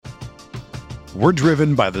We're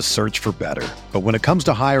driven by the search for better. But when it comes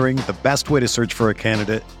to hiring, the best way to search for a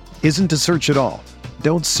candidate isn't to search at all.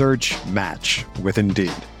 Don't search, match with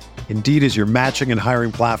Indeed. Indeed is your matching and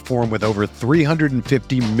hiring platform with over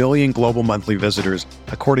 350 million global monthly visitors,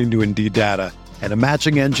 according to Indeed data, and a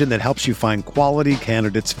matching engine that helps you find quality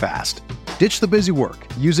candidates fast. Ditch the busy work.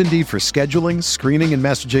 Use Indeed for scheduling, screening, and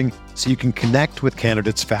messaging so you can connect with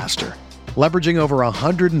candidates faster. Leveraging over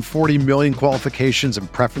 140 million qualifications and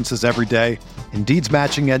preferences every day, Indeed's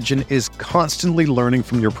matching engine is constantly learning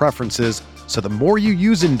from your preferences, so the more you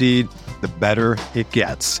use Indeed, the better it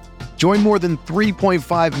gets. Join more than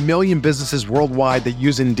 3.5 million businesses worldwide that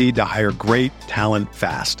use Indeed to hire great talent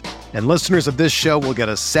fast. And listeners of this show will get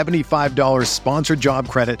a $75 sponsored job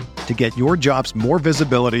credit to get your jobs more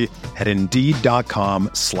visibility at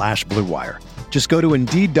Indeed.com/Blue Wire. Just go to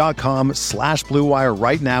Indeed.com/Blue Wire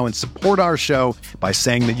right now and support our show by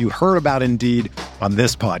saying that you heard about Indeed on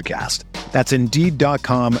this podcast. That's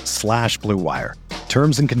Indeed.com/Blue Wire.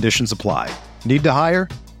 Terms and conditions apply. Need to hire?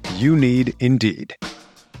 You need Indeed.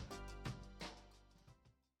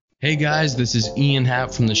 Hey guys, this is Ian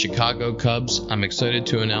Happ from the Chicago Cubs. I'm excited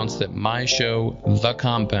to announce that my show, The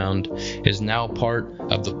Compound, is now part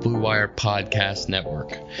of the Blue Wire Podcast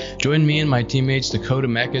Network. Join me and my teammates Dakota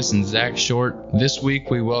Mekas and Zach Short. This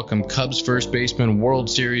week we welcome Cubs first baseman,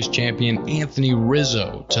 World Series champion Anthony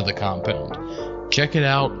Rizzo to The Compound. Check it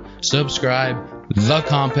out, subscribe, The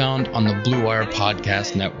Compound on the Blue Wire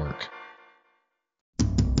Podcast Network.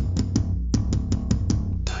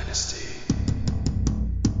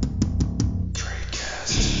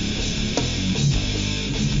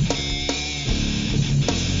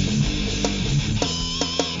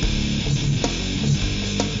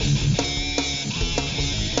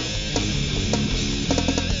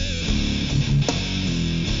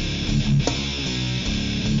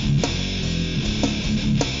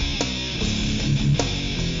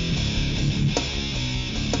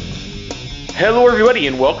 Hello, everybody,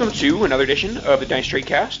 and welcome to another edition of the Dynasty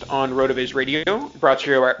Cast on RotoViz Radio, brought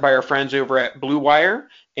to you by our friends over at Blue Wire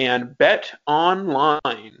and Bet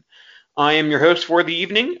Online. I am your host for the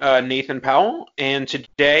evening, Nathan Powell, and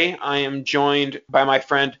today I am joined by my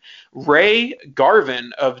friend Ray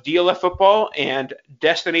Garvin of DLF Football and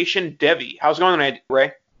Destination Devy. How's it going tonight,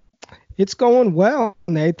 Ray? It's going well,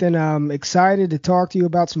 Nathan. I'm excited to talk to you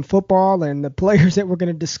about some football and the players that we're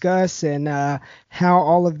going to discuss and how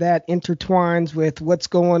all of that intertwines with what's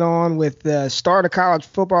going on with the start of college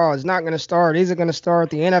football. Is not going to start. Is it going to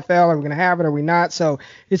start? The NFL, are we going to have it? Are we not? So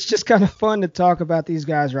it's just kind of fun to talk about these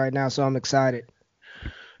guys right now, so I'm excited.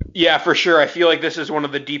 Yeah, for sure. I feel like this is one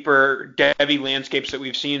of the deeper Devy landscapes that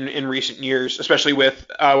we've seen in recent years, especially with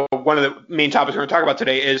one of the main topics we're going to talk about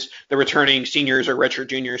today is the returning seniors or redshirt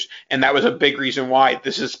juniors, and that was a big reason why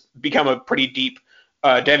this has become a pretty deep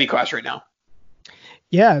Devy class right now.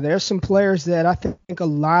 Yeah, there's some players that I think a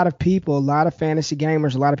lot of people, a lot of fantasy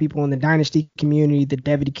gamers, a lot of people in the Dynasty community, the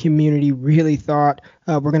Devy community really thought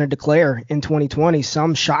were going to declare in 2020.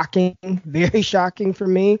 Some shocking, very shocking for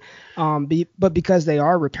me, but because they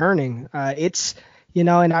are returning. It's,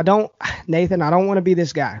 and Nathan, I don't want to be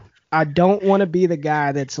this guy. I don't want to be the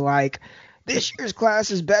guy that's like, this year's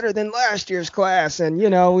class is better than last year's class. And,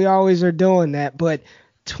 we always are doing that. But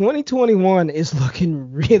 2021 is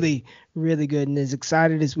looking really, really good. And as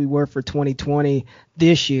excited as we were for 2020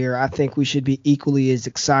 this year, I think we should be equally as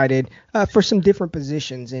excited for some different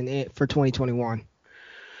positions for 2021.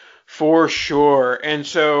 For sure. And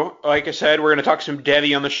so, like I said, we're going to talk some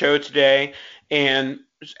Devy on the show today. And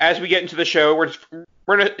as we get into the show, we're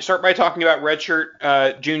going to start by talking about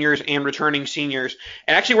redshirt juniors and returning seniors.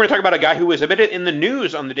 And actually, we're going to talk about a guy who was a bit in the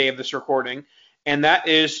news on the day of this recording, and that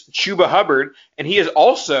is Chuba Hubbard. And he is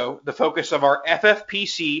also the focus of our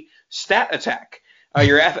FFPC stat attack.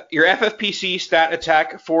 Your FFPC stat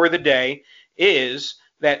attack for the day is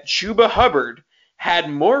that Chuba Hubbard had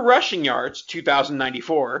more rushing yards,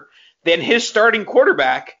 2,094, than his starting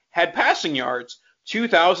quarterback had passing yards,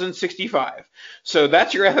 2,065. So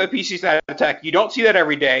that's your FFPC stat attack. You don't see that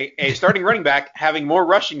every day. A starting running back having more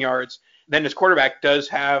rushing yards than his quarterback does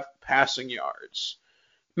have passing yards.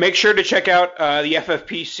 Make sure to check out the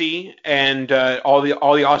FFPC and all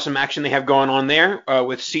the awesome action they have going on there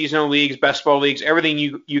with seasonal leagues, best ball leagues, everything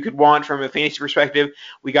you could want from a fantasy perspective.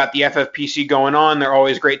 We got the FFPC going on. They're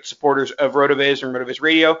always great supporters of RotoViz and RotoViz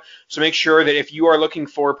Radio. So make sure that if you are looking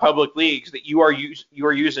for public leagues, that you are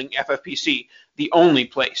using FFPC, the only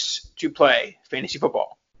place to play fantasy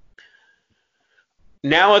football.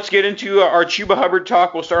 Now let's get into our Chuba Hubbard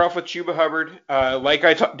talk. We'll start off with Chuba Hubbard. Like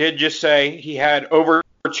I did just say, he had over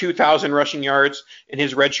 2,000 rushing yards in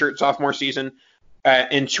his redshirt sophomore season.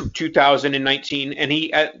 in 2019, and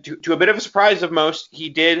he, to a bit of a surprise of most, he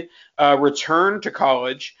did return to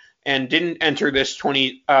college and didn't enter this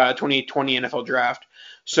 2020 NFL draft.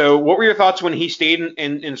 So what were your thoughts when he stayed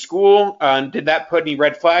in school? Did that put any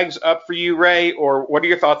red flags up for you, Ray, or what are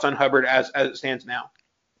your thoughts on Hubbard as it stands now?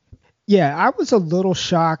 Yeah, I was a little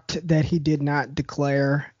shocked that he did not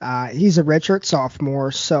declare. He's a redshirt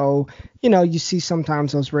sophomore, so, you see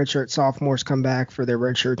sometimes those redshirt sophomores come back for their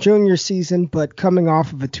redshirt junior season, but coming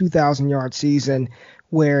off of a 2,000-yard season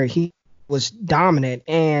where he was dominant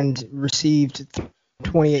and received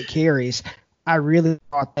 28 carries, I really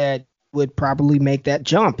thought that would probably make that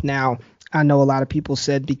jump. Now, I know a lot of people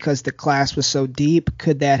said because the class was so deep,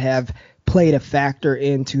 could that have played a factor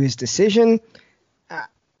into his decision?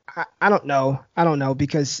 I don't know.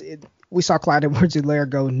 Because we saw Clyde Edwards-Helaire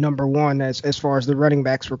go number one as far as the running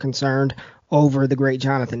backs were concerned over the great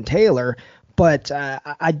Jonathan Taylor. But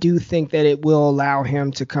I do think that it will allow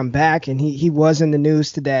him to come back. And he was in the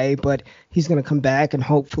news today, but he's going to come back and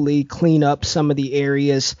hopefully clean up some of the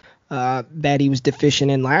areas that he was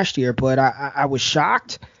deficient in last year. But I was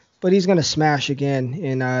shocked, but he's going to smash again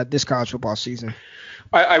in this college football season.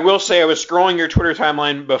 I will say I was scrolling your Twitter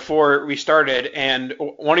timeline before we started, and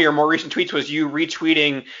one of your more recent tweets was you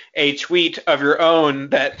retweeting a tweet of your own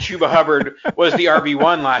that Chuba Hubbard was the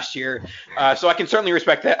RB1 last year. So I can certainly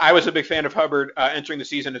respect that. I was a big fan of Hubbard entering the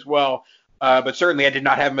season as well, but certainly I did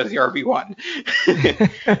not have him as the RB1.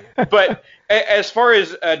 But as far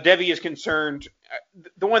as Devy is concerned,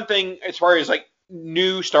 the one thing as far as like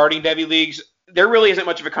new starting Devy leagues, there really isn't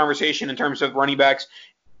much of a conversation in terms of running backs.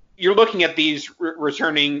 You're looking at these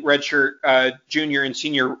returning redshirt junior and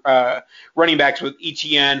senior running backs with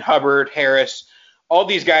Etienne, Hubbard, Harris. All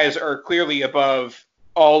these guys are clearly above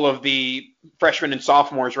all of the freshmen and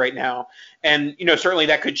sophomores right now. And, certainly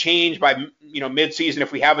that could change by, mid-season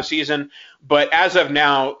if we have a season. But as of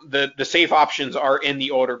now, the safe options are in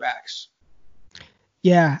the older backs.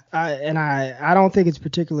 Yeah, I don't think it's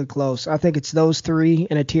particularly close. I think it's those three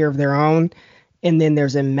in a tier of their own. And then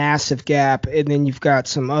there's a massive gap, and then you've got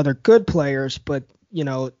some other good players, but,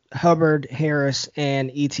 Hubbard, Harris,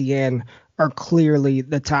 and Etienne are clearly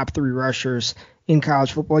the top three rushers in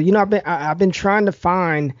college football. I've been trying to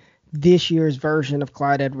find this year's version of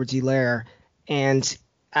Clyde Edwards-Helaire, and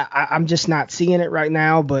I'm just not seeing it right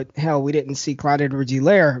now, but hell, we didn't see Clyde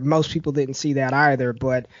Edwards-Helaire. Most people didn't see that either,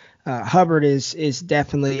 but Hubbard is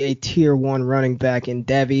definitely a tier one running back in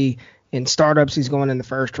Devy. In startups, he's going in the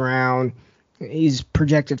first round. He's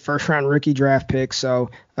projected first-round rookie draft pick,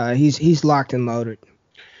 so he's locked and loaded.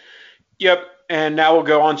 Yep, and now we'll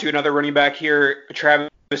go on to another running back here.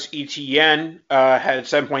 Travis Etienne had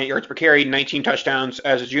 7.8 yards per carry, 19 touchdowns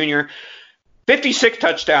as a junior, 56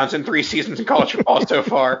 touchdowns in 3 seasons in college football so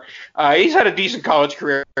far. He's had a decent college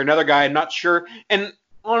career. Another guy, I'm not sure. And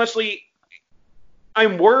honestly,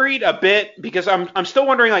 I'm worried a bit because I'm still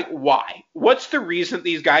wondering, why? What's the reason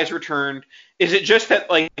these guys returned? Is it just that,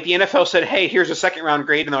 the NFL said, hey, here's a second-round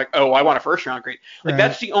grade, and they're like, oh, I want a first-round grade? Right.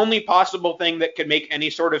 That's the only possible thing that could make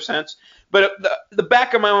any sort of sense. But the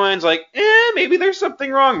back of my mind's maybe there's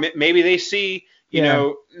something wrong. Maybe they see,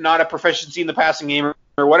 not a proficiency in the passing game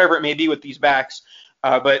or whatever it may be with these backs.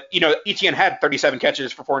 But Etienne had 37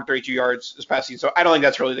 catches for 432 yards this past season, so I don't think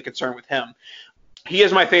that's really the concern with him. He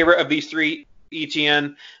is my favorite of these three,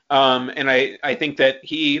 Etienne, and I think that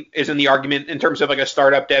he is in the argument in terms of a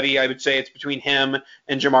startup Devy. I would say it's between him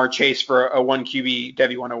and Jamar Chase for a 1 QB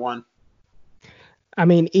Devy 101. I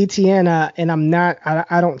mean, Etienne, and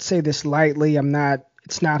I don't say this lightly.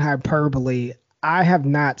 It's not hyperbole. I have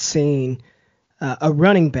not seen a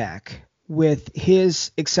running back with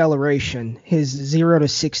his acceleration, his 0 to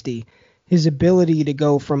 60, his ability to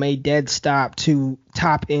go from a dead stop to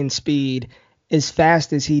top end speed as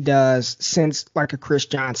fast as he does since a Chris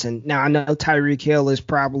Johnson. Now, I know Tyreek Hill is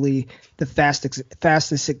probably the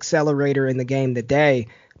fastest accelerator in the game today,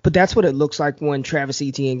 but that's what it looks like when Travis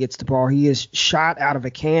Etienne gets the ball. He is shot out of a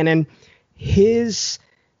cannon. His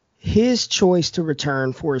choice to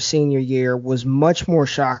return for his senior year was much more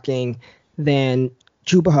shocking than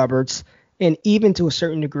Chuba Hubbard's, and even to a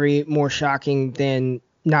certain degree more shocking than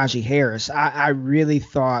Najee Harris. I really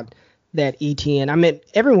thought that Etienne,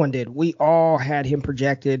 everyone did. We all had him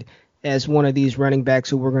projected as one of these running backs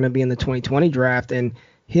who were going to be in the 2020 draft, and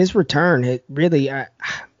his return, it really,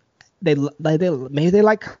 maybe they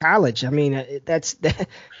like college. They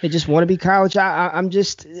just want to be college. I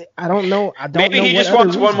don't know. Maybe he just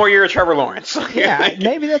wants one more year of Trevor Lawrence. Yeah,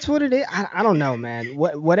 maybe that's what it is. I don't know, man.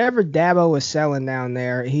 Whatever Dabo was selling down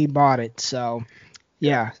there, he bought it. So,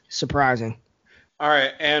 yeah, surprising. All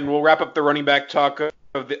right, and we'll wrap up the running back talk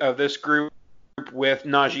of this group group with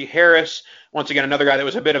Najee Harris. Once again, another guy that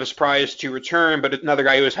was a bit of a surprise to return, but another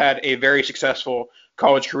guy who has had a very successful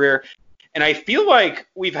college career. And I feel like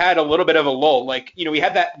we've had a little bit of a lull. Like, we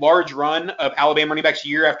had that large run of Alabama running backs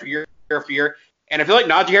year after year after year. And I feel like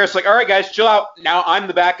Najee Harris is like, all right, guys, chill out. Now I'm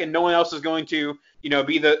the back, and no one else is going to,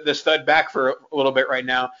 be the stud back for a little bit right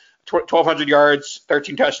now. 1,200 yards,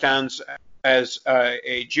 13 touchdowns as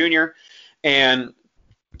a junior. And,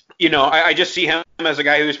 I just see him as a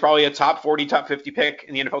guy who's probably a top 40, top 50 pick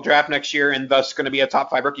in the NFL draft next year, and thus going to be a top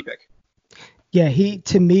 5 rookie pick. Yeah,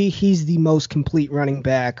 to me, he's the most complete running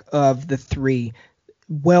back of the three.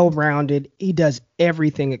 Well-rounded. He does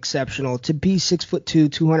everything exceptional. To be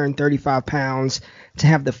 6'2", 235 pounds, to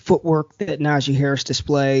have the footwork that Najee Harris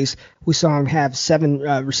displays. We saw him have 7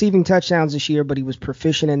 receiving touchdowns this year, but he was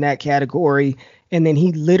proficient in that category. And then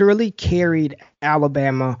he literally carried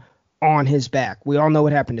Alabama on his back. We all know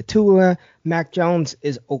what happened to Tua. Mac Jones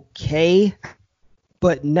is okay,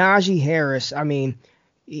 but Najee Harris,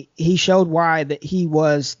 he showed why that he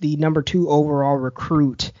was the number 2 overall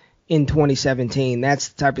recruit in 2017. That's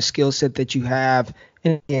the type of skill set that you have.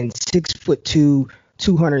 And 6'2",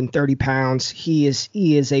 230 pounds. He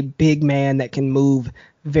is a big man that can move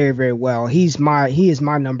very, very well. He is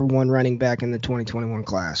my number 1 running back in the 2021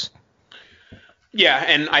 class. Yeah,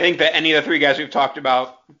 and I think that any of the 3 guys we've talked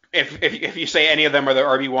about, if you say any of them are the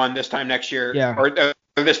RB1 this time next year, or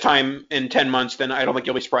this time in 10 months, then I don't think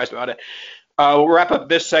you'll be surprised about it. We'll wrap up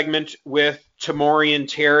this segment with Tamorrion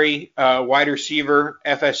Terry, wide receiver,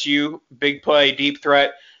 FSU, big play, deep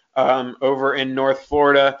threat over in North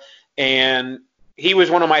Florida. And he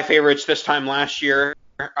was one of my favorites this time last year.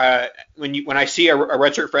 When I see a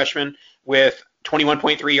redshirt freshman with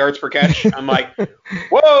 21.3 yards per catch, I'm like,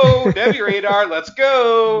 whoa, Debbie Radar, let's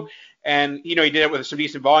go. And, he did it with some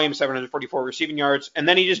decent volume, 744 receiving yards. And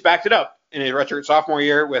then he just backed it up in his redshirt sophomore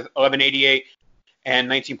year with 1188 and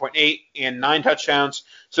 19.8 and 9 touchdowns.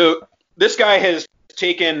 So this guy has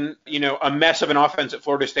taken, a mess of an offense at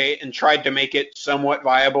Florida State and tried to make it somewhat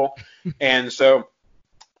viable. And so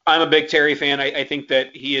I'm a big Terry fan. I think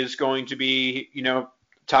that he is going to be,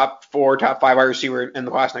 top 4, top 5 wide receiver in the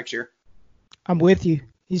class next year. I'm with you.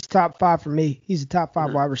 He's top 5 for me. He's a top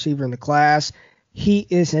 5 wide receiver in the class. He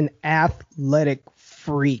is an athletic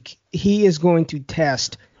freak. He is going to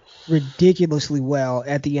test ridiculously well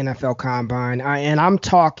at the NFL Combine. And I'm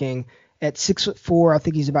talking at 6'4", I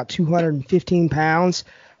think he's about 215 pounds.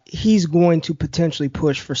 He's going to potentially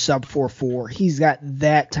push for sub 4.4. He's got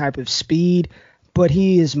that type of speed, but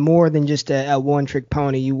he is more than just a one-trick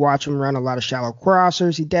pony. You watch him run a lot of shallow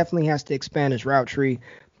crossers. He definitely has to expand his route tree.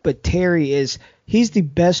 But Terry he's the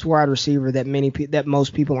best wide receiver that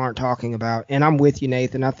most people aren't talking about. And I'm with you,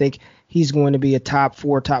 Nathan. I think he's going to be a top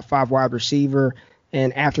 4, top 5 wide receiver.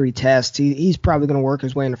 And after he tests, he's probably going to work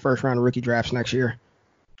his way in the first round of rookie drafts next year.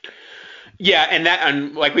 Yeah,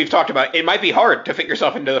 and like we've talked about, it might be hard to fit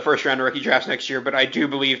yourself into the first round of rookie drafts next year, but I do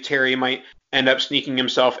believe Terry might end up sneaking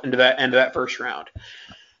himself into that first round.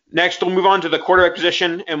 Next, we'll move on to the quarterback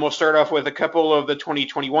position, and we'll start off with a couple of the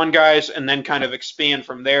 2021 guys and then kind of expand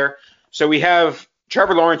from there. So we have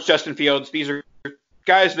Trevor Lawrence, Justin Fields. These are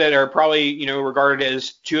guys that are probably, regarded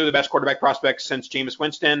as 2 of the best quarterback prospects since Jameis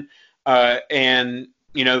Winston, and,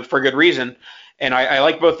 for good reason. And I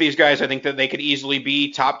like both these guys. I think that they could easily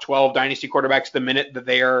be top 12 dynasty quarterbacks the minute that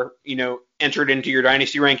they are, entered into your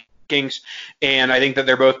dynasty rankings. And I think that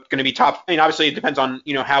they're both going to be top. Obviously it depends on,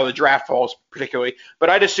 how the draft falls particularly, but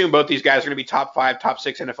I'd assume both these guys are going to be top 5, top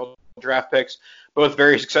 6 NFL draft picks, both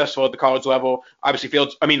very successful at the college level. Obviously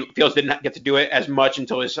Fields didn't get to do it as much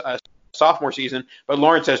until his sophomore season, but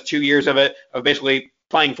Lawrence has 2 years of it, of basically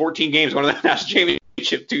playing 14 games, one of the national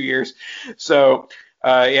championship 2 years. So,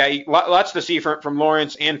 lots to see from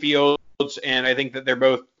Lawrence and Fields, and I think that they're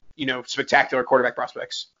both, spectacular quarterback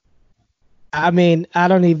prospects. I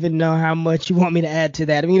don't even know how much you want me to add to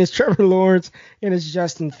that. It's Trevor Lawrence and it's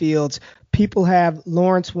Justin Fields. People have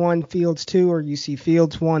Lawrence 1, Fields 2, or you see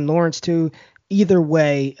Fields 1, Lawrence 2. Either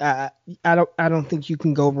way, I don't think you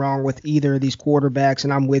can go wrong with either of these quarterbacks,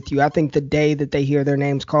 and I'm with you. I think the day that they hear their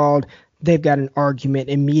names called, they've got an argument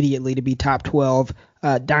immediately to be top 12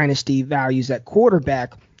 dynasty values at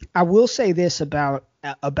quarterback. I will say this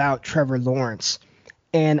about Trevor Lawrence,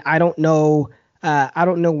 and I don't know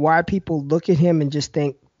why people look at him and just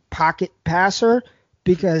think pocket passer,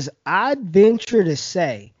 because I'd venture to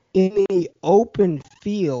say in the open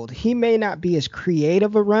field, he may not be as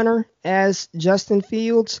creative a runner as Justin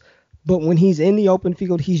Fields, but when he's in the open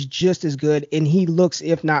field, he's just as good, and he looks,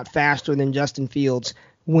 if not faster than Justin Fields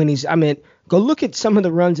when he's, go look at some of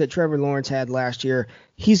the runs that Trevor Lawrence had last year.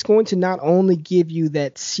 He's going to not only give you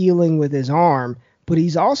that ceiling with his arm, but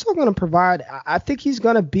he's also going to provide. I think he's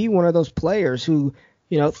going to be one of those players who,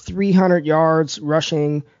 300 yards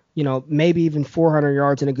rushing, maybe even 400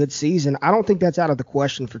 yards in a good season. I don't think that's out of the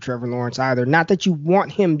question for Trevor Lawrence either. Not that you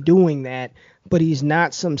want him doing that, but he's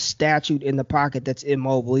not some statue in the pocket that's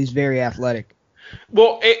immobile. He's very athletic.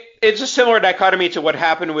 Well, it's a similar dichotomy to what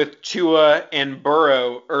happened with Tua and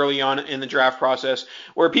Burrow early on in the draft process,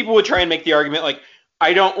 where people would try and make the argument like,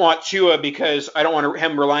 I don't want Tua because I don't want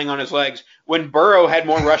him relying on his legs, when Burrow had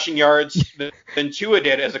more rushing yards than Tua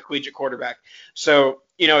did as a collegiate quarterback. So,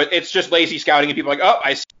 it's just lazy scouting, and people are like, oh,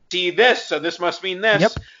 I see this, so this must mean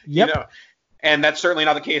this. Yep. And that's certainly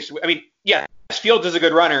not the case. I mean, yeah, Fields is a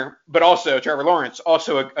good runner, but also Trevor Lawrence,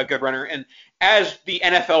 also a good runner. And as the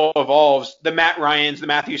NFL evolves, the Matt Ryans, the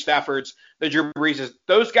Matthew Staffords, the Drew Breeses,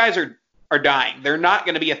 those guys are dying. They're not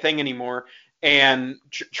going to be a thing anymore. And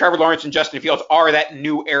Trevor Lawrence and Justin Fields are that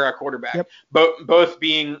new era quarterback. Yep. Both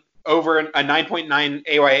being over a 9.9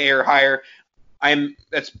 AYA or higher. I am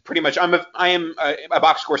a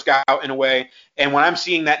box score scout in a way, and when I'm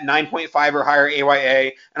seeing that 9.5 or higher AYA,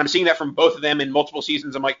 and I'm seeing that from both of them in multiple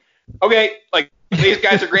seasons, I'm like, okay, like these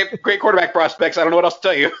guys are great quarterback prospects. I don't know what else to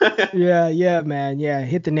tell you. Yeah, man. Yeah,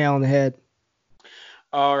 hit the nail on the head.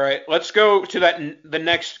 All right, let's go to the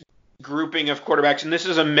next grouping of quarterbacks, and this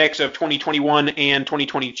is a mix of 2021 and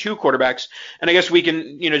 2022 quarterbacks. And I guess we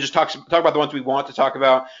can, just talk about the ones we want to talk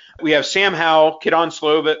about. We have Sam Howell, Kedon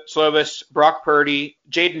Slovis, Brock Purdy,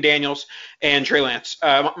 Jaden Daniels, and Trey Lance.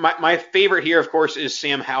 My favorite here, of course, is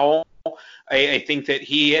Sam Howell. I think that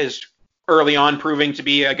he is early on proving to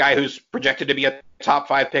be a guy who's projected to be a top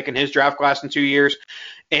 5 pick in his draft class in 2 years.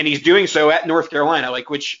 And he's doing so at North Carolina,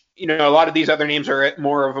 which, a lot of these other names are at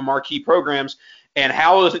more of a marquee programs. And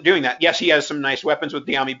Howell isn't doing that. Yes, he has some nice weapons with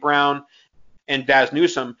De'Ami Brown and Daz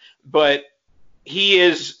Newsome, but he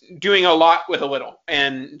is doing a lot with a little.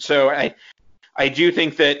 And so I do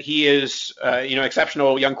think that he is,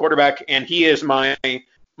 exceptional young quarterback, and he is my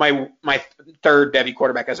third Devy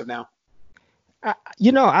quarterback as of now.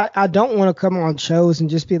 I don't want to come on shows and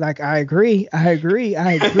just be like, I agree. But,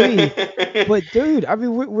 dude, I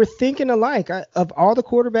mean, we're thinking alike. Of all the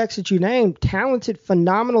quarterbacks that you named, talented,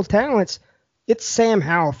 phenomenal talents, it's Sam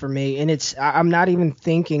Howell for me, and I'm not even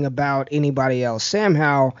thinking about anybody else. Sam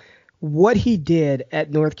Howell, what he did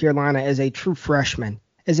at North Carolina as a true freshman,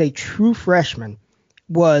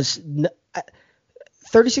 was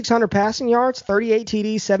 3,600 passing yards, 38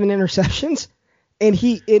 TDs, 7 interceptions.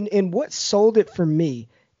 And what sold it for me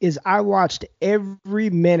is I watched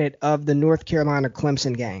every minute of the North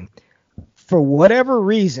Carolina-Clemson game. For whatever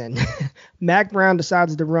reason, Mac Brown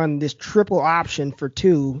decides to run this triple option for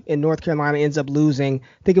 2, and North Carolina ends up losing.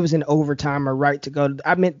 I think it was in overtime or right to go.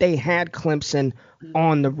 I mean, they had Clemson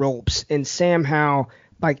on the ropes, and Sam Howell,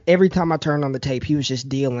 like every time I turned on the tape, he was just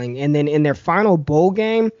dealing. And then in their final bowl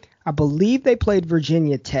game, I believe they played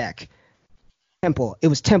Virginia Tech. Temple. It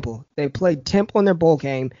was Temple. They played Temple in their bowl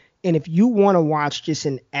game. And if you want to watch just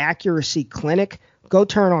an accuracy clinic, go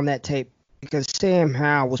turn on that tape, because Sam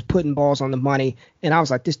Howell was putting balls on the money. And I was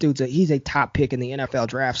like, this he's a top pick in the NFL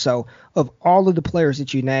draft. So of all of the players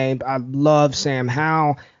that you named, I love Sam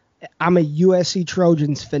Howell. I'm a USC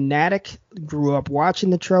Trojans fanatic, grew up watching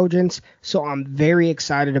the Trojans, so I'm very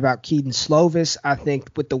excited about Kedon Slovis. I think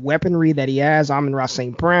with the weaponry that he has, Amon-Ra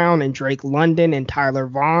St. Brown and Drake London and Tyler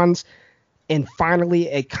Vaughns, and finally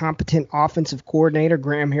a competent offensive coordinator,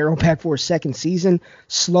 Graham Harrell, back for his second season,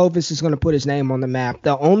 Slovis is going to put his name on the map.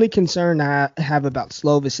 The only concern I have about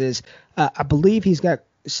Slovis is I believe he's got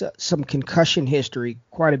some concussion history,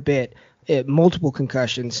 quite a bit, multiple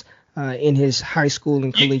concussions in his high school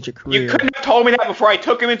and collegiate career. You couldn't have told me that before I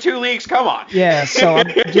took him in 2 leagues. Come on. Yeah, so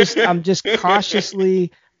I'm just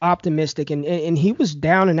cautiously optimistic, and he was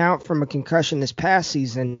down and out from a concussion this past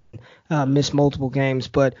season, missed multiple games,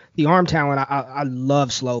 but the arm talent, I love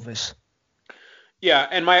Slovis. Yeah,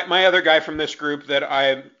 and my other guy from this group that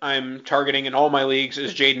I'm targeting in all my leagues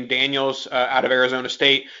is Jaden Daniels out of Arizona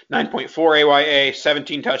State, 9.4 AYA,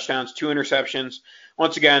 17 touchdowns, 2 interceptions.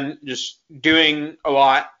 Once again, just doing a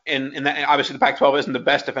lot, and that, obviously the Pac-12 isn't the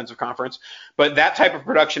best defensive conference, but that type of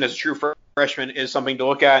production as a true freshman is something to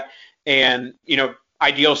look at. And,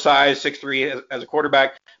 ideal size, 6'3", as a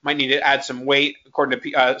quarterback, might need to add some weight. According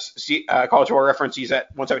to College Football Reference, he's at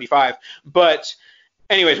 175. But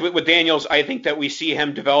anyways, with Daniels, I think that we see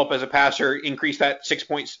him develop as a passer, increase that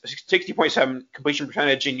 60.7 completion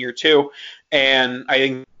percentage in year 2. And I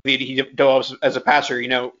think that he develops as a passer.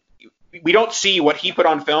 We don't see what he put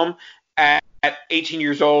on film at 18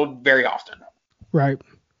 years old very often. Right.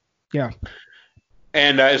 Yeah.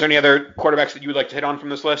 And is there any other quarterbacks that you would like to hit on from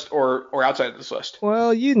this list or outside of this list?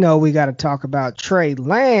 Well, we got to talk about Trey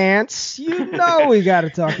Lance. We got to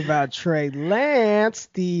talk about Trey Lance,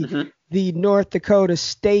 the North Dakota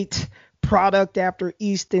State product after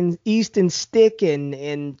Easton Stick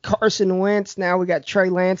and Carson Wentz. Now we got Trey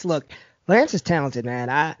Lance. Look, Lance is talented,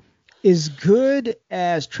 man. As good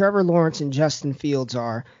as Trevor Lawrence and Justin Fields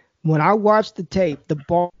are, when I watch the tape, the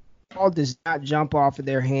ball does not jump off of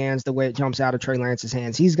their hands the way it jumps out of Trey Lance's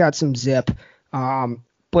hands. He's got some zip.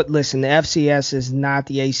 But listen, the FCS is not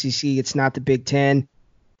the ACC. It's not the Big Ten.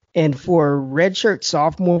 And for a redshirt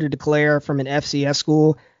sophomore to declare from an FCS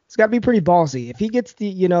school, it's got to be pretty ballsy. If he gets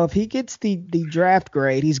the draft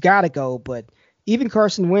grade, he's got to go. But even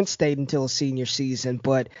Carson Wentz stayed until his senior season.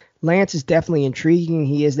 But Lance is definitely intriguing.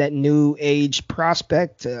 He is that new age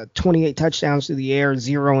prospect, 28 touchdowns through the air,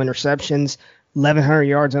 0 interceptions. 1,100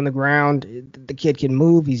 yards on the ground. The kid can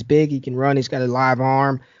move. He's big. He can run. He's got a live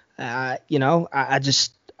arm. I don't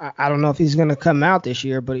know if he's going to come out this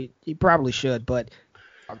year, but he probably should. But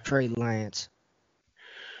I'll trade Lance.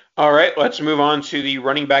 All right, let's move on to the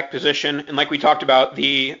running back position. And like we talked about,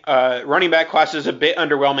 the running back class is a bit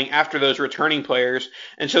underwhelming after those returning players.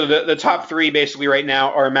 And so the top three basically right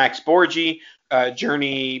now are Max Borghi,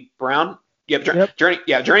 Journey Brown.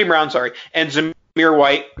 Journey Brown, sorry, and Zamir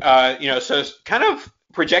White. So it's kind of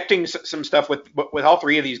projecting some stuff with all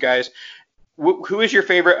three of these guys. Who is your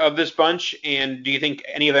favorite of this bunch, and do you think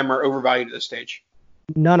any of them are overvalued at this stage?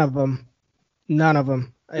 None of them.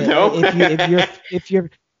 No.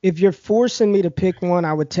 If you're forcing me to pick one,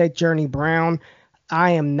 I would take Journey Brown.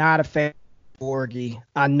 I am not a fan of Borghi.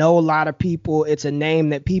 I know a lot of people. It's a name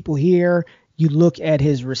that people hear. You look at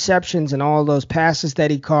his receptions and all those passes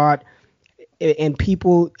that he caught. And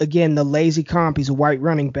people, again, the lazy comp, he's a white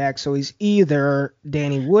running back, so he's either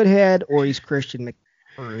Danny Woodhead or he's Christian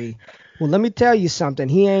McCaffrey. Well, let me tell you something.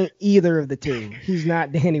 He ain't either of the two. He's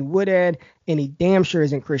not Danny Woodhead, and he damn sure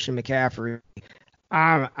isn't Christian McCaffrey.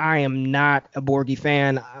 I am not a Borghi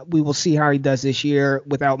fan. We will see how he does this year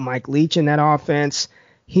without Mike Leach in that offense.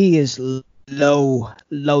 He is low.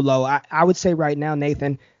 I would say right now,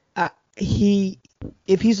 Nathan,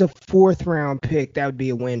 if he's a fourth-round pick, that would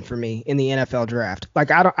be a win for me in the NFL draft.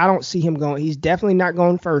 Like, I don't see him going. He's definitely not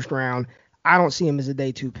going first round. I don't see him as a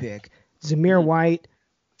day 2 pick. Zamir White,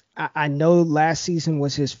 I know last season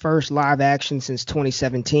was his first live action since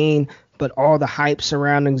 2017, but all the hype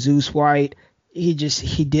surrounding Zeus White, he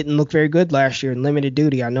didn't look very good last year in limited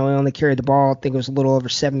duty. I know he only carried the ball, I think it was a little over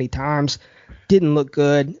 70 times. Didn't look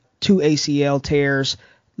good. 2 ACL tears.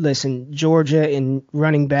 Listen, Georgia in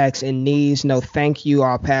running backs and knees, no thank you.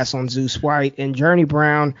 I'll pass on Zeus White. And Journey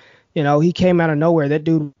Brown, he came out of nowhere. That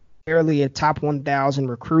dude barely a top 1,000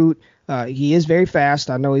 recruit. He is very fast.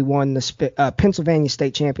 I know he won the Pennsylvania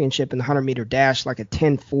State Championship in the 100-meter dash like a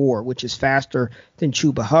 10.4, which is faster than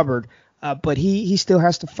Chuba Hubbard. But he still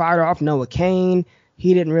has to fight off Noah Cain.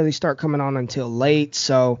 He didn't really start coming on until late,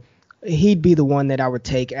 so he'd be the one that I would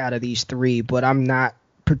take out of these three, but I'm not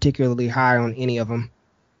particularly high on any of them.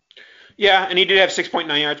 Yeah, and he did have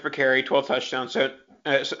 6.9 yards per carry, 12 touchdowns, so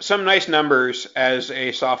some nice numbers as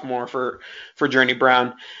a sophomore for Journey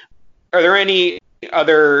Brown. Are there any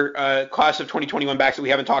other class of 2021 backs that we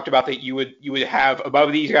haven't talked about that you would have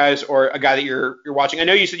above these guys, or a guy that you're watching? I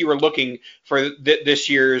know you said you were looking for this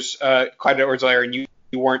year's Clyde Edwards-Helaire, and you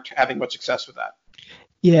weren't having much success with that.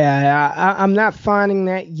 Yeah, I'm not finding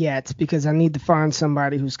that yet because I need to find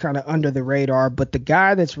somebody who's kind of under the radar. But the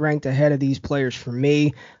guy that's ranked ahead of these players for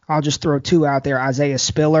me, I'll just throw 2 out there. Isaiah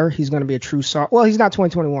Spiller, he's going to be a true well, he's not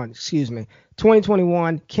 2021, excuse me.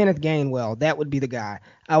 2021, Kenneth Gainwell, that would be the guy.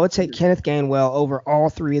 I would take Kenneth Gainwell over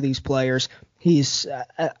all 3 of these players. He's,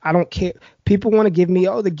 I don't care. People want to give me,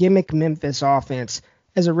 the gimmick Memphis offense.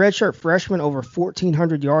 As a redshirt freshman, over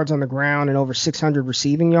 1,400 yards on the ground and over 600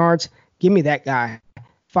 receiving yards. Give me that guy.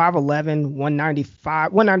 5'11",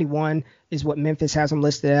 191 is what Memphis has him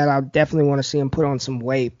listed at. I definitely want to see him put on some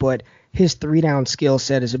weight, but his 3-down skill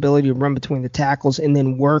set, his ability to run between the tackles and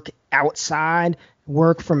then work outside,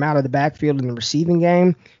 work from out of the backfield in the receiving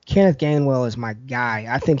game. Kenneth Gainwell is my guy.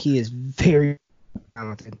 I think he is very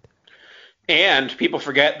talented. And people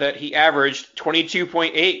forget that he averaged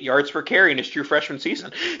 22.8 yards per carry in his true freshman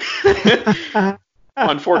season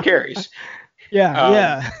on 4 carries.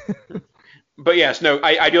 Yeah. But yes, no,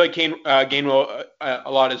 I do like Gainwell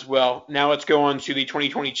a lot as well. Now let's go on to the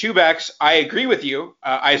 2022 backs. I agree with you.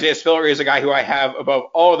 Isaiah Spiller is a guy who I have above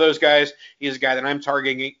all of those guys. He is a guy that I'm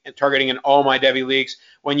targeting in all my Devy leagues.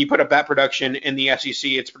 When you put up that production in the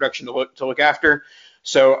SEC, it's production to look after.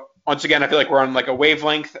 So once again, I feel like we're on like a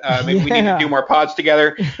wavelength. Maybe we need to do more pods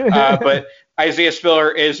together. But Isaiah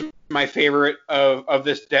Spiller is my favorite of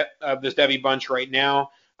this Devy bunch right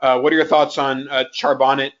now. What are your thoughts on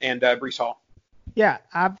Charbonnet and Breece Hall? Yeah,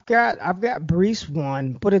 I've got Breece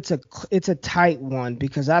 1, but it's a tight one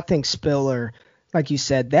because I think Spiller, like you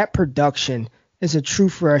said, that production as a true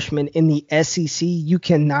freshman in the SEC, you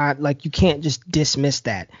can't just dismiss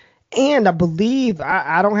that. And I believe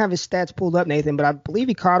I don't have his stats pulled up, Nathan, but I believe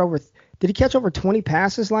he caught did he catch over 20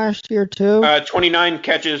 passes last year too? 29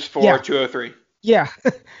 catches for 203. Yeah,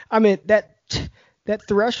 I mean that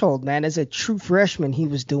threshold, man, as a true freshman, he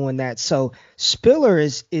was doing that. So Spiller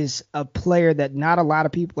is a player that not a lot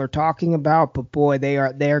of people are talking about, but boy, they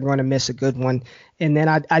are going to miss a good one. And then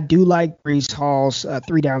I do like Breece Hall's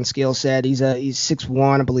 3-down skill set. He's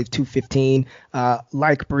 6'1", I believe 215.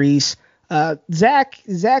 Like Breece, Zach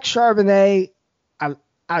Charbonnet,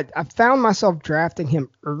 I found myself drafting him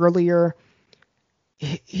earlier.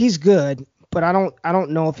 He's good, but I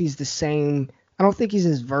don't know if he's the same. I don't think he's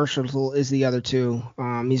as versatile as the other two.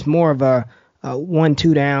 He's more of a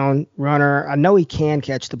 1-2 down runner. I know he can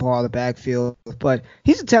catch the ball in the backfield, but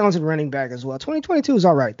he's a talented running back as well. 2022 is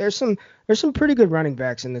all right. There's some pretty good running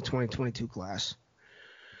backs in the 2022 class.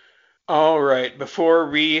 All right. Before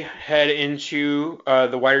we head into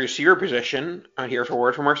the wide receiver position, I'm here for a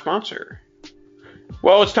word from our sponsor.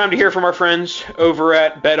 Well, it's time to hear from our friends over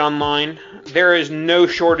at BetOnline. There is no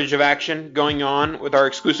shortage of action going on with our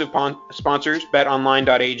exclusive sponsors,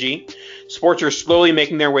 betonline.ag. Sports are slowly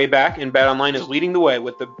making their way back, and BetOnline is leading the way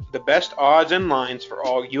with the best odds and lines for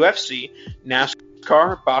all UFC,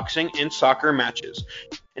 NASCAR, boxing, and soccer matches.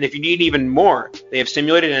 And if you need even more, they have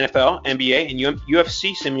simulated NFL, NBA, and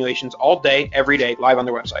UFC simulations all day, every day, live on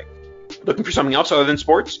their website. Looking for something else other than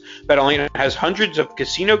sports? BetOnline has hundreds of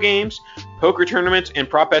casino games, poker tournaments, and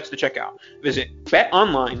prop bets to check out. Visit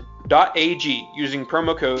betonline.ag using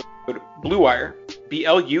promo code BLUEWIRE,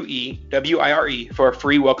 BLUEWIRE, for a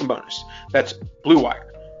free welcome bonus. That's BLUEWIRE,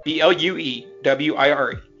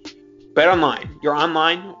 BLUEWIRE. BetOnline, your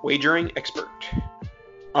online wagering expert.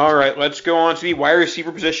 All right, let's go on to the wide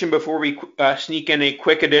receiver position before we sneak in a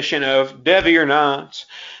quick edition of Devy or Not,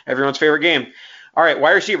 everyone's favorite game. All right,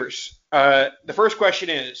 wide receivers. The first question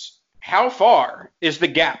is, how far is the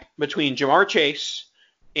gap between Ja'Marr Chase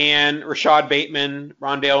and Rashad Bateman,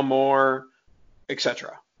 Rondale Moore,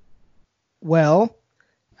 etc.? Well,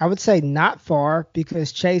 I would say not far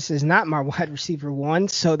because Chase is not my wide receiver 1.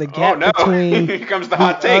 So the gap between Here comes the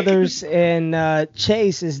hot take. others and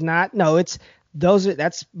Chase is not. No,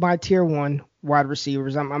 that's my tier 1 wide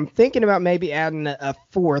receivers. I'm thinking about maybe adding a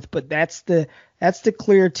fourth, but that's the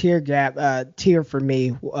clear tier for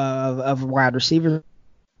me of wide receivers.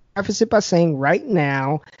 I preface it by saying right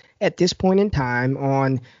now, at this point in time,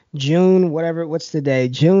 on June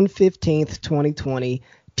 15th, 2020,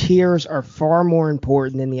 tiers are far more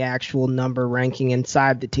important than the actual number ranking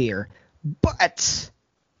inside the tier. But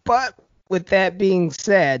with that being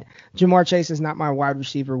said, Ja'Marr Chase is not my wide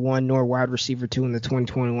receiver 1 nor wide receiver 2 in the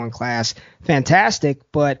 2021 class. Fantastic,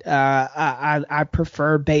 but I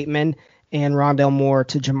prefer Bateman and Rondale Moore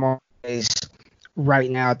to Ja'Marr Chase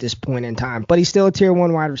right now at this point in time. But he's still a tier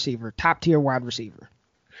 1 wide receiver, top tier wide receiver.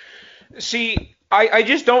 See, I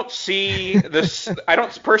just don't see this. I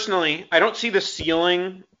don't see the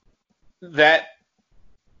ceiling that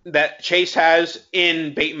Chase has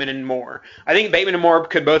in Bateman and Moore. I think Bateman and Moore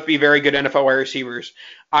could both be very good NFL wide receivers.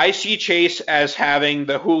 I see Chase as having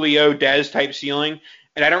the Julio Dez type ceiling,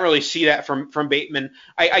 and I don't really see that from Bateman.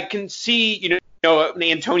 I can see,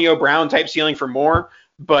 the Antonio Brown type ceiling for Moore,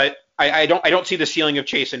 but I don't see the ceiling of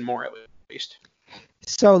Chase and Moore at least.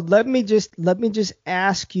 So let me just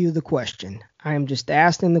ask you the question. I am just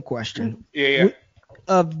asking the question. Yeah.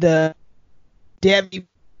 Of the Devy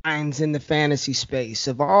minds in the fantasy space,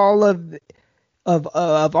 of all of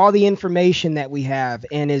all the information that we have,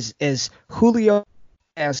 and as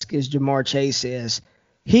Julio-esque as Ja'Marr Chase is,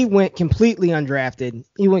 he went completely undrafted.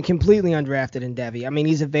 In Devy. I mean,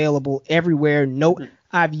 he's available everywhere. No,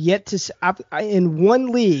 I've yet to. In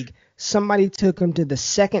one league, somebody took him to the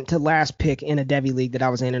second to last pick in a Devy league that I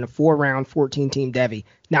was in a 4-round, 14-team Devy.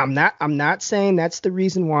 Now, I'm not saying that's the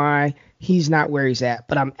reason why he's not where he's at,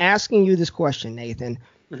 but I'm asking you this question, Nathan.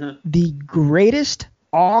 Mm-hmm. The greatest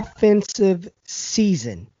offensive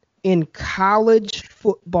season in college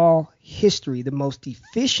football history, the most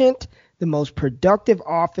efficient, the most productive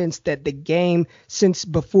offense that the game, since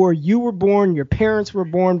before you were born, your parents were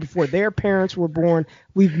born, before their parents were born,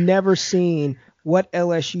 we've never seen what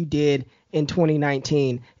LSU did in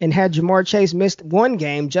 2019. And had Ja'Marr Chase missed one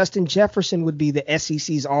game, Justin Jefferson would be the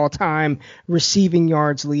SEC's all-time receiving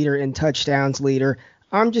yards leader and touchdowns leader.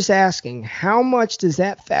 I'm just asking, how much does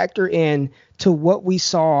that factor in to what we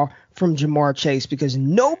saw from Ja'Marr Chase? Because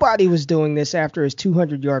nobody was doing this after his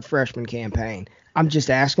 200-yard freshman campaign. I'm just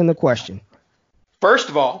asking the question. First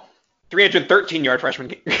of all, 313-yard freshman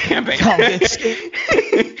campaign.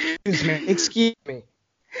 Excuse me.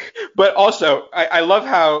 But also, I love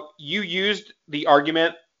how you used the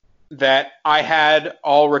argument that I had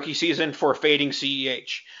all rookie season for fading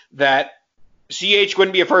CEH. That CEH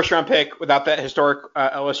wouldn't be a first-round pick without that historic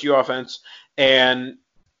LSU offense, and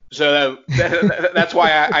so that's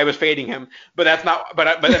why I was fading him. But that's not.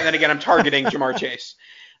 But then again, I'm targeting Ja'Marr Chase.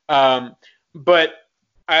 But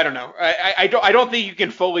I don't know. I don't think you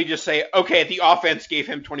can fully just say, okay, the offense gave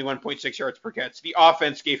him 21.6 yards per catch. The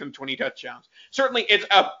offense gave him 20 touchdowns. Certainly,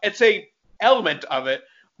 it's a element of it,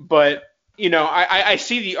 but I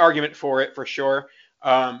see the argument for it for sure.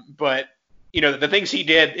 But the things he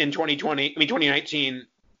did in 2019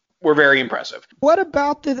 were very impressive. What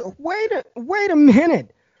about wait a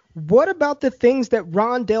minute? What about the things that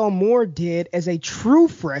Rondale Moore did as a true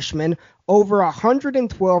freshman? Over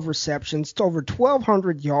 112 receptions, to over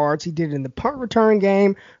 1,200 yards. He did it in the punt return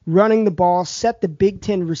game, running the ball, set the Big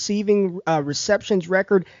Ten receiving receptions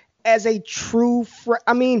record as a true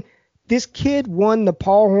this kid won the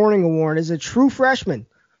Paul Hornung Award as a true freshman.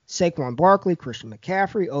 Saquon Barkley, Christian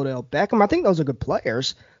McCaffrey, Odell Beckham. I think those are good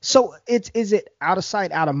players. So is it out of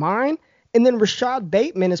sight, out of mind? And then Rashad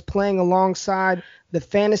Bateman is playing alongside the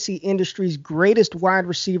fantasy industry's greatest wide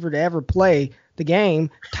receiver to ever play the game,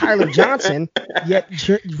 Tyler Johnson, yet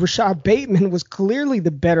Rashad Bateman was clearly the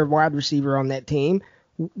better wide receiver on that team.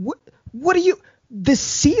 The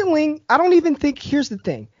ceiling, here's the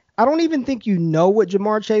thing. I don't even think what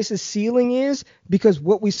Ja'Marr Chase's ceiling is, because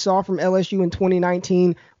what we saw from LSU in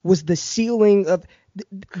 2019 was the ceiling of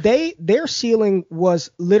their ceiling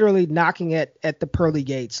was literally knocking at the pearly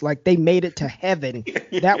gates. Like, they made it to heaven.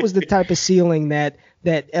 That was the type of ceiling that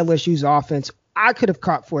LSU's offense, I could have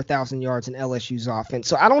caught 4,000 yards in LSU's offense.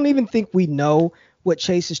 So I don't even think we know what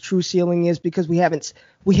Chase's true ceiling is, because we haven't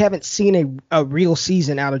seen a real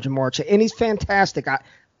season out of Ja'Marr Chase. And he's fantastic.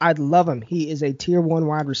 I'd love him. He is a tier 1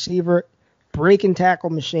 wide receiver, break and tackle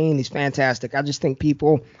machine. He's fantastic. I just think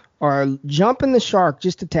people are jumping the shark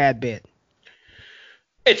just a tad bit.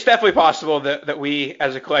 It's definitely possible that we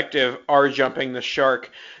as a collective are jumping the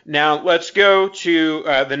shark. Now let's go to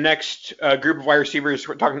the next group of wide receivers.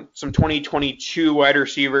 We're talking some 2022 wide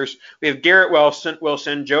receivers. We have Garrett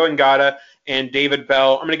Wilson, Joe Ngata, and David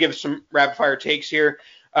Bell. I'm going to give some rapid fire takes here.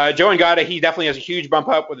 Joe Ngata, he definitely has a huge bump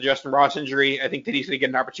up with the Justin Ross injury. I think that he's going to get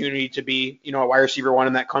an opportunity to be, a wide receiver 1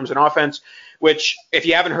 in that Clemson offense, which, if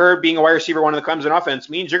you haven't heard, being a wide receiver 1 in the Clemson offense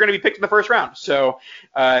means you're going to be picked in the first round. So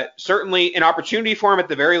certainly an opportunity for him at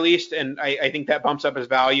the very least, and I think that bumps up his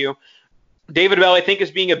value. David Bell, I think, is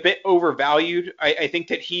being a bit overvalued. I think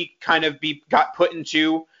that he kind of got put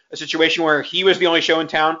into a situation where he was the only show in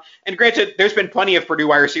town. And granted, there's been plenty of Purdue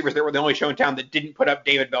wide receivers that were the only show in town that didn't put up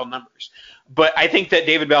David Bell numbers. But I think that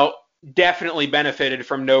David Bell definitely benefited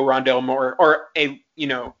from no Rondale Moore, or a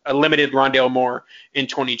limited Rondale Moore in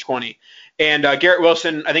 2020. And Garrett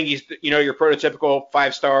Wilson, I think he's, your prototypical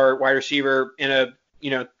 5-star wide receiver in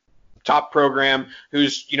a, top program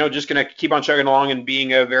who's, just going to keep on chugging along and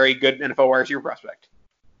being a very good NFL wide receiver prospect.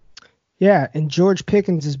 Yeah, and George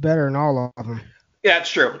Pickens is better than all of them. Yeah,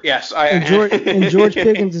 that's true. Yes. And George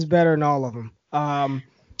Pickens is better than all of them.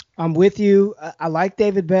 I'm with you. I like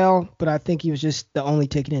David Bell, but I think he was just the only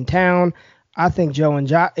ticket in town. I think Joe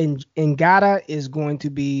Ngata is going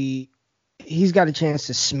to be – he's got a chance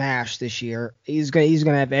to smash this year. He's going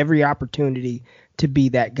to have every opportunity to be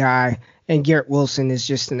that guy. And Garrett Wilson is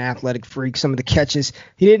just an athletic freak. Some of the catches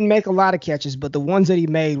 – he didn't make a lot of catches, but the ones that he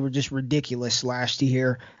made were just ridiculous last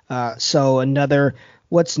year. So another –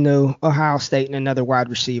 what's new? Ohio State and another wide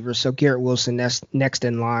receiver. So Garrett Wilson, that's next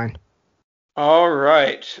in line. All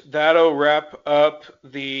right, that'll wrap up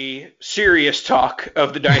the serious talk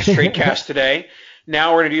of the Dynasty Tradecast today.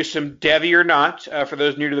 Now we're going to do some Devy or Not. For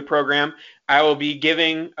those new to the program, I will be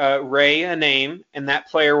giving Ray a name, and that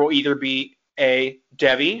player will either be a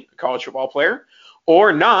Devy, a college football player,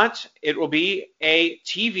 or not. It will be a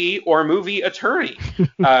TV or movie attorney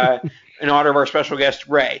in honor of our special guest,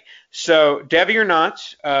 Ray. So Devy or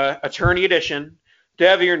Not, attorney edition.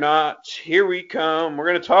 Devy or Not, here we come. We're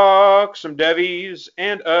going to talk some Devies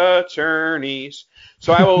and attorneys.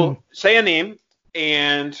 So I will say a name,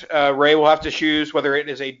 and Ray will have to choose whether it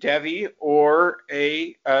is a Devy or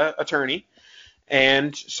a attorney.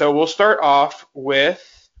 And so we'll start off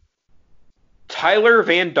with Tyler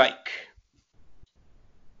Van Dyke.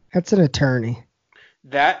 That's an attorney.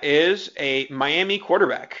 That is a Miami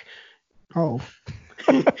quarterback. Oh.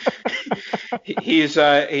 He's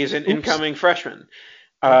an incoming freshman.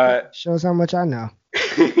 Shows how much I know.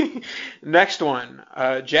 Next one,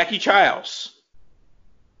 Jackie Chiles.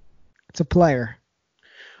 It's a player.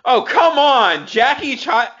 Oh, come on, Jackie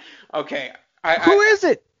Chiles. Okay. Who is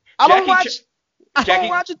it? I don't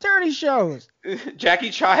watch attorney shows.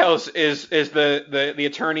 Jackie Chiles is the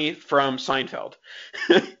attorney from Seinfeld.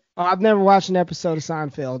 I've never watched an episode of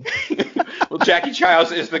Seinfeld. Well, Jackie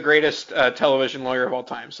Chiles is the greatest television lawyer of all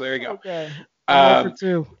time. So there you go. Okay. Number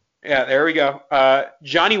 2. Yeah, there we go.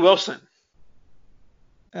 Johnny Wilson.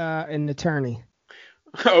 An attorney.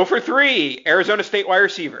 0 for 3. Arizona State wide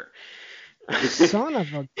receiver. Son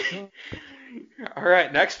of a. All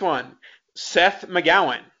right, next one. Seth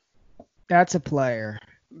McGowan. That's a player.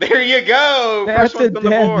 There you go. That's First one's on the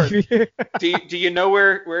board. Do you know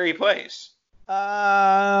where he plays?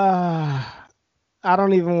 I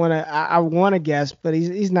don't even want to. I want to guess, but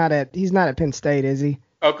he's not at Penn State, is he?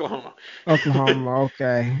 Oklahoma.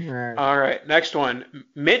 Okay. All right. Next one.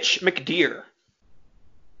 Mitch McDeere.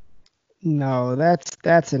 No,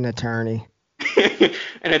 that's an attorney.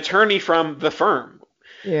 An attorney from the firm.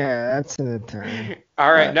 Yeah, that's an attorney.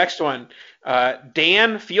 All right. Next one.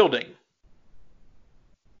 Dan Fielding.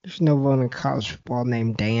 There's no one in college football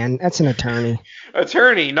named Dan. That's an attorney.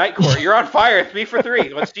 Attorney, Night Court. You're on fire. 3 for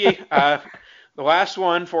 3. Let's see. The last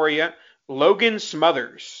one for you. Logan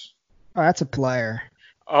Smothers. Oh, that's a player.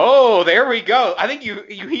 Oh, there we go. I think you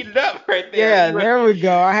heated up right there. Yeah, there we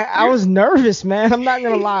go. I was nervous, man. I'm not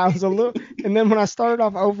going to lie. I was a little, and then when I started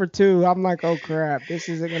off 0 for 2, I'm like, oh, crap. This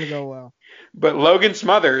isn't going to go well. But Logan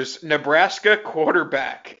Smothers, Nebraska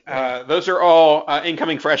quarterback. Those are all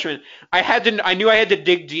incoming freshmen. I knew I had to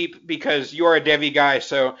dig deep because you are a Devy guy.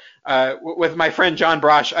 So with my friend John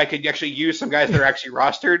Brosh, I could actually use some guys that are actually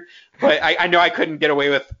rostered. But I know I couldn't get away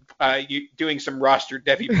with you doing some rostered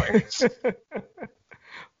Devy players.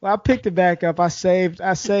 Well, I picked it back up. I saved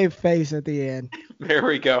face at the end. There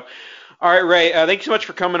we go. All right, Ray. Thanks so much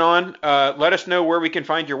for coming on. Let us know where we can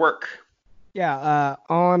find your work. Yeah,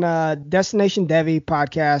 on Destination Devy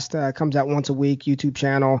podcast, comes out once a week, YouTube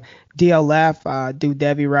channel. DLF, do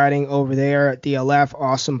Devy writing over there. DLF,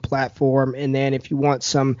 awesome platform. And then if you want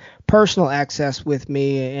some personal access with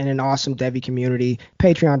me and an awesome Devy community,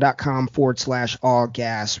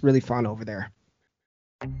 patreon.com/allgas. Really fun over there.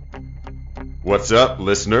 What's up,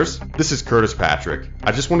 listeners? This is Curtis Patrick.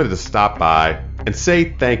 I just wanted to stop by and say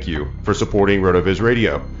thank you for supporting RotoViz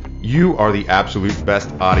Radio. You are the absolute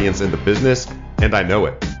best audience in the business, and I know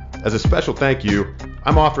it. As a special thank you,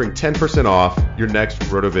 I'm offering 10% off your next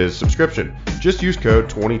RotoViz subscription. Just use code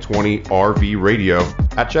 2020RVRadio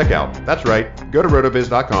at checkout. That's right. Go to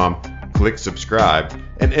rotoviz.com, click subscribe,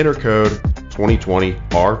 and enter code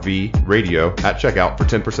 2020RVRadio at checkout for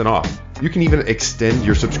 10% off. You can even extend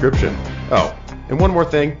your subscription. Oh, and one more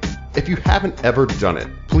thing. If you haven't ever done it,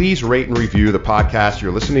 please rate and review the podcast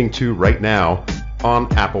you're listening to right now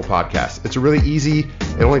on Apple Podcasts. It's really easy.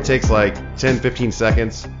 It only takes like 10-15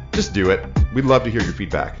 seconds. Just do it. We'd love to hear your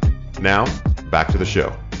feedback. Now, back to the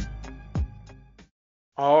show.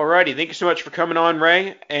 Alrighty, thank you so much for coming on,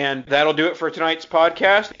 Ray. And that'll do it for tonight's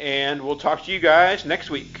podcast. And we'll talk to you guys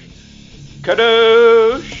next week.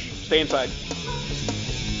 Kadosh! Stay inside.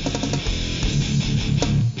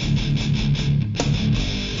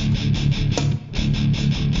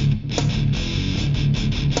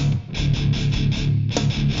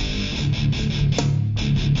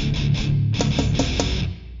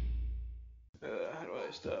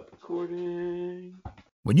 Stop recording.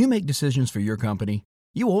 When you make decisions for your company,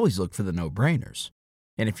 you always look for the no-brainers.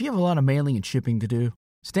 And if you have a lot of mailing and shipping to do,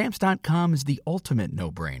 Stamps.com is the ultimate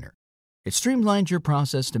no-brainer. It streamlines your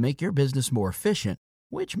process to make your business more efficient,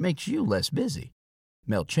 which makes you less busy.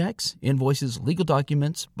 Mail checks, invoices, legal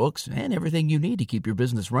documents, books, and everything you need to keep your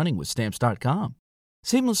business running with Stamps.com.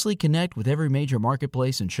 Seamlessly connect with every major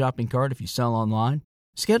marketplace and shopping cart if you sell online.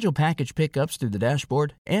 Schedule package pickups through the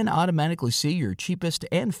dashboard and automatically see your cheapest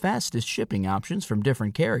and fastest shipping options from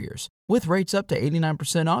different carriers, with rates up to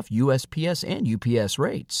 89% off USPS and UPS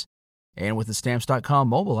rates. And with the Stamps.com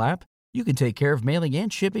mobile app, you can take care of mailing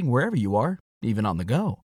and shipping wherever you are, even on the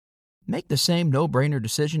go. Make the same no-brainer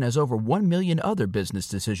decision as over 1 million other business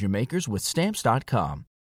decision makers with Stamps.com.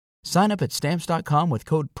 Sign up at Stamps.com with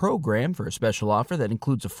code PROGRAM for a special offer that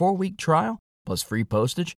includes a 4-week trial, plus free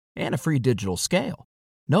postage and a free digital scale.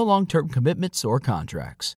 No long-term commitments or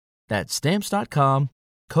contracts. That's Stamps.com,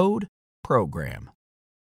 code PROGRAM.